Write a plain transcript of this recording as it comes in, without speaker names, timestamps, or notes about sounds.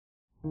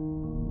Good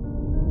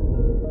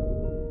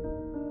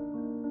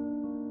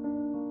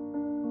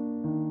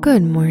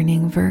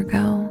morning,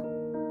 Virgo.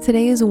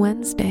 Today is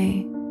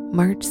Wednesday,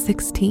 March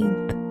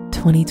 16th,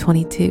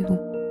 2022.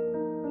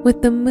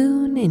 With the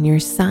moon in your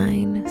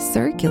sign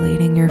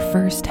circulating your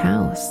first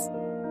house,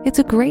 it's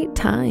a great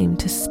time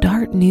to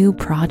start new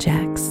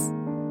projects.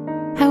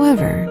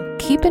 However,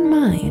 keep in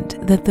mind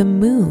that the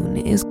moon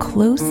is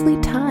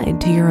closely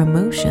tied to your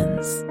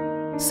emotions,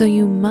 so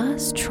you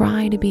must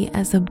try to be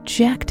as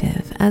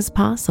objective as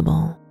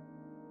possible.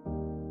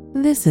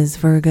 This is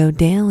Virgo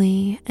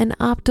Daily, an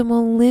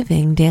optimal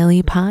living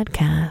daily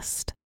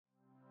podcast.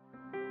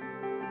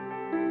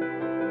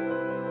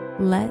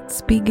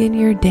 Let's begin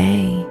your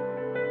day.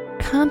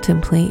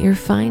 Contemplate your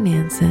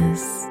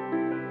finances.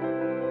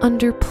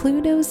 Under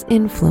Pluto's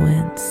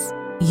influence,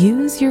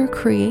 use your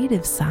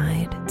creative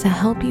side to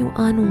help you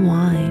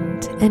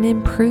unwind and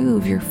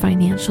improve your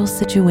financial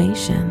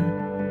situation.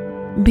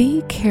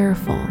 Be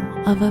careful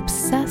of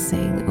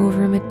obsessing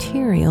over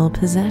material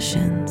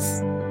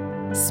possessions.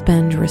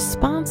 Spend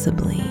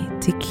responsibly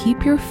to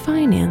keep your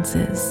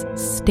finances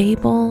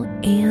stable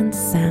and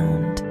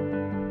sound.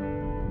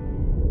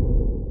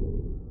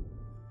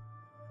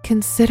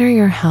 Consider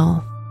your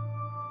health.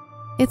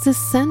 It's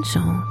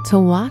essential to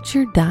watch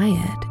your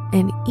diet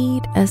and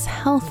eat as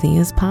healthy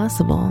as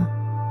possible.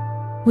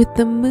 With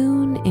the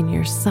moon in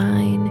your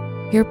sign,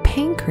 your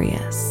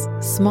pancreas,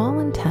 small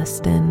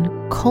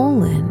intestine,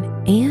 colon,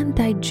 and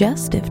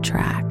digestive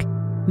tract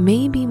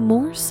may be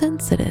more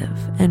sensitive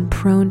and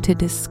prone to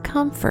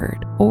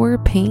discomfort or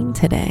pain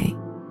today.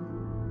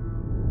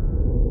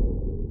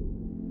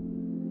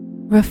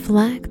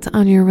 Reflect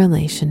on your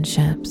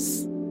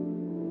relationships.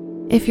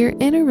 If you're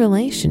in a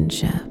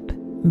relationship,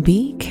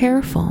 be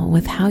careful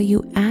with how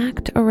you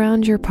act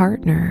around your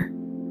partner.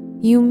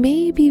 You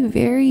may be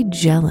very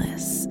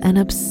jealous and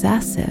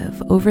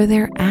obsessive over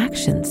their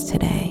actions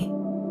today.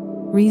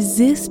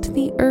 Resist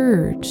the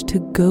urge to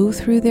go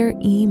through their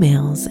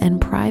emails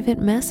and private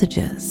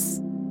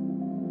messages.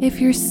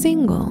 If you're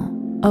single,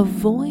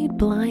 avoid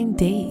blind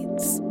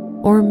dates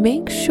or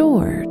make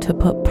sure to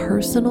put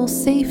personal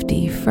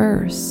safety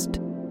first.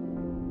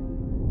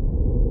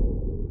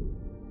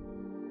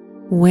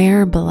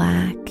 Wear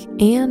black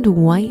and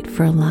white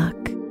for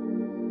luck.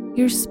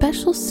 Your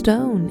special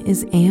stone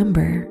is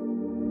amber,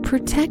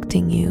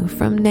 protecting you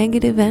from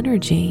negative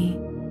energy.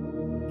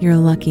 Your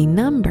lucky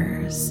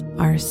numbers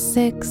are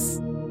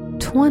 6,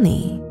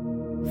 20,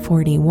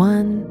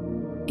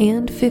 41,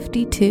 and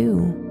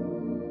 52.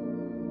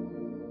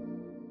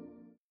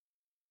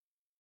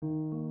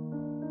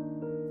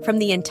 From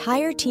the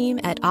entire team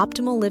at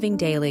Optimal Living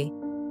Daily,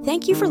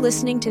 thank you for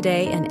listening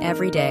today and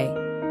every day.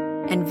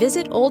 And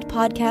visit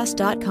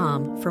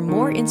oldpodcast.com for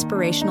more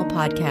inspirational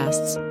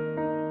podcasts.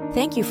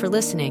 Thank you for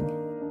listening.